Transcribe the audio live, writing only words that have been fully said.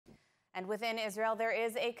And within Israel, there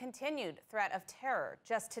is a continued threat of terror.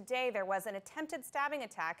 Just today, there was an attempted stabbing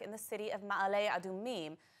attack in the city of Maale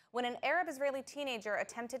Adumim when an Arab-Israeli teenager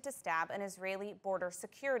attempted to stab an Israeli border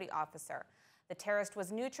security officer. The terrorist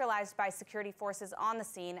was neutralized by security forces on the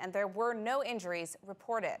scene, and there were no injuries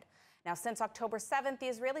reported. Now, since October 7th, the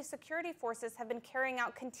Israeli security forces have been carrying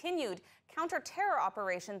out continued counter-terror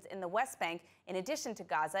operations in the West Bank, in addition to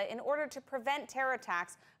Gaza, in order to prevent terror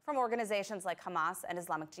attacks from organizations like Hamas and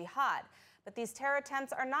Islamic Jihad. But these terror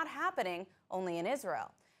attempts are not happening only in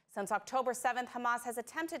Israel. Since October 7th, Hamas has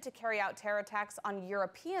attempted to carry out terror attacks on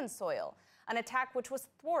European soil, an attack which was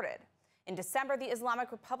thwarted. In December, the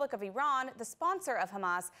Islamic Republic of Iran, the sponsor of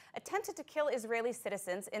Hamas, attempted to kill Israeli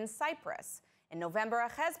citizens in Cyprus. In November, a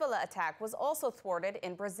Hezbollah attack was also thwarted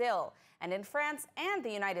in Brazil. And in France and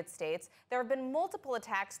the United States, there have been multiple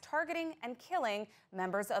attacks targeting and killing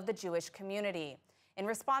members of the Jewish community. In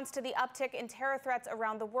response to the uptick in terror threats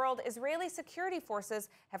around the world, Israeli security forces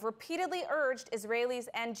have repeatedly urged Israelis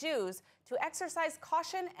and Jews to exercise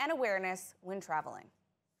caution and awareness when traveling.